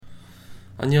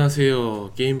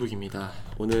안녕하세요, 게임북입니다.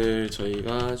 오늘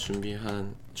저희가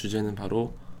준비한 주제는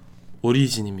바로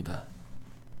오리진입니다.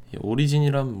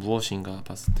 오리진이란 무엇인가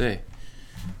봤을 때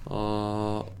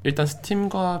일단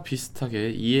스팀과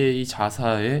비슷하게 EA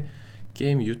자사의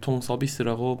게임 유통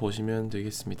서비스라고 보시면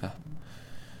되겠습니다.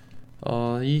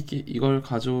 이걸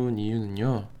가져온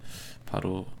이유는요,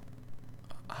 바로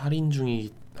할인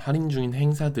중인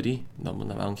행사들이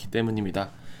너무나 많기 때문입니다.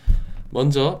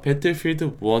 먼저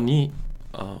배틀필드 1이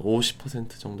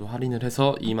 50% 정도 할인을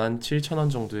해서 27,000원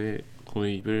정도에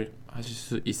구입을 하실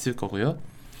수 있을 거고요.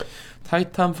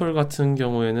 타이탄폴 같은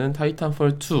경우에는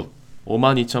타이탄폴 2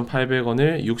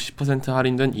 52,800원을 60%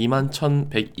 할인된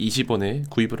 21,120원에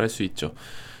구입을 할 수 있죠.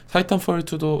 타이탄폴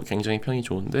 2도 굉장히 평이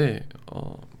좋은데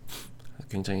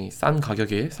굉장히 싼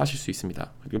가격에 사실 수 있습니다.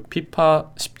 그리고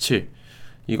피파 17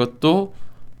 이것도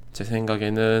제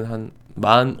생각에는 한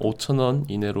 15,000원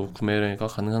이내로 구매가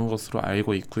가능한 것으로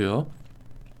알고 있고요.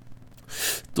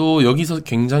 또 여기서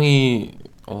굉장히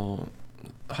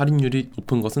할인율이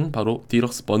높은 것은 바로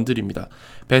디럭스 번들입니다.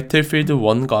 배틀필드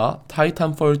 1과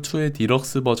타이탄폴 2의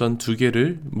디럭스 버전 두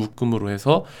개를 묶음으로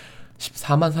해서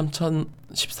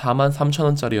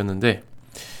 143,000원짜리였는데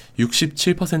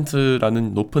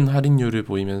 67%라는 높은 할인율을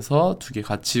보이면서 두 개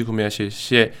같이 구매하실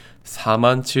시에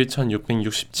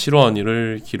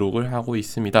 47,667원을 기록을 하고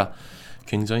있습니다.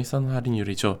 굉장히 싼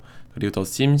할인율이죠. 그리고 더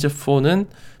심즈4는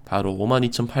바로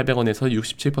 52,800원에서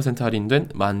 67% 할인된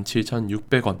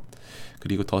 17,600원.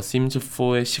 그리고 더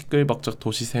심즈4의 시끌벅적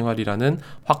도시생활이라는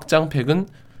확장팩은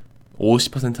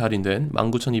 50% 할인된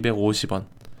 19,250원.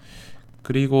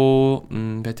 그리고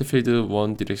배틀필드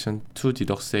 1 디렉션 2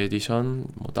 디럭스 에디션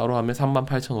따로 하면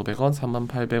 38,500원,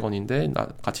 38,800원인데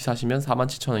같이 사시면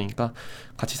 47,000원이니까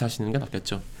같이 사시는 게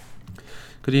낫겠죠.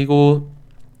 그리고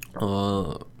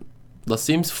The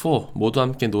Sims 4 모두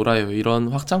함께 놀아요 이런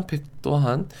확장팩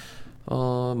또한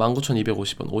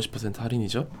 19,250원 50%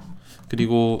 할인이죠.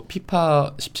 그리고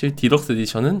피파 17 디럭스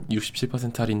에디션은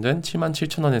 67% 할인된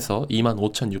 77,000원에서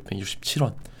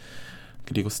 25,667원.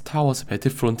 그리고 스타워즈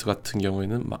배틀프론트 같은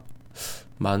경우에는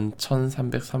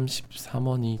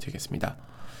 11,333원이 되겠습니다.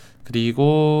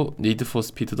 그리고 니드 포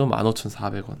스피드도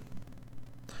 15,400원.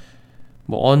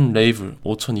 언레이블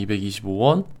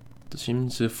 5,225원.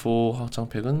 심즈4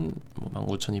 확장팩은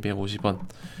 19,250원.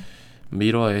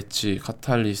 미러 엣지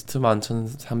카탈리스트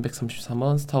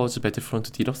 11,333원. 스타워즈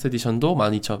배틀프론트 디럭스 에디션도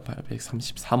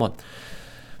 12,833원.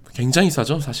 굉장히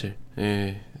싸죠, 사실.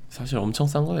 사실 엄청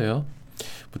싼 거예요.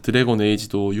 드래곤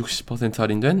에이지도 60%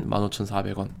 할인된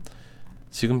 15,400원.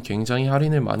 지금 굉장히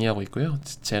할인을 많이 하고 있고요.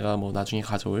 제가 나중에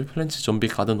가져올 플랜츠 좀비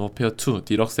가든 워페어 2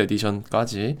 디럭스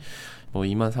에디션까지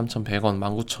 23,100원,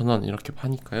 19,000원 이렇게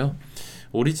파니까요.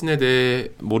 오리진에 대해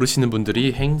모르시는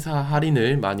분들이 행사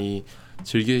할인을 많이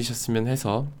즐기셨으면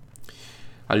해서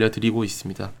알려드리고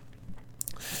있습니다.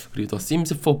 그리고 더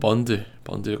심즈4 번들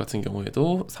같은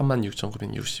경우에도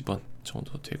 36,960원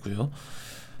정도 되고요.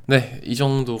 네, 이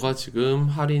정도가 지금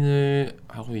할인을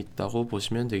하고 있다고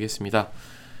보시면 되겠습니다.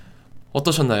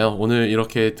 어떠셨나요? 오늘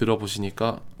이렇게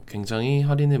들어보시니까 굉장히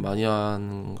할인을 많이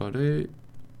한 거를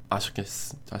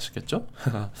아셨겠죠?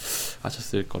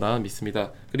 아셨을 거라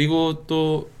믿습니다. 그리고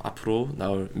또 앞으로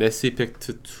나올 매스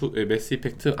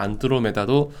이펙트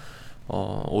안드로메다도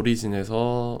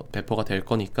오리진에서 배포가 될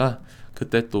거니까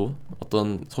그때 또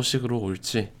어떤 소식으로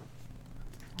올지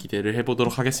기대를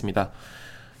해보도록 하겠습니다.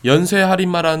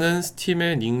 연쇄할인마라는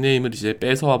스팀의 닉네임을 이제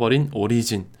뺏어와버린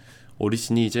오리진이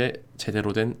이제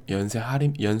제대로 된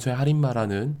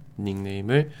연쇄할인마라는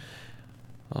닉네임을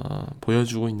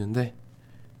보여주고 있는데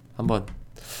한번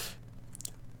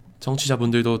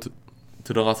청취자분들도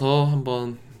들어가서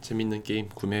한번 재밌는 게임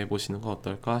구매해 보시는 거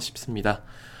어떨까 싶습니다.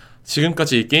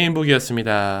 지금까지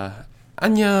게임북이었습니다.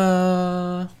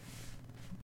 안녕.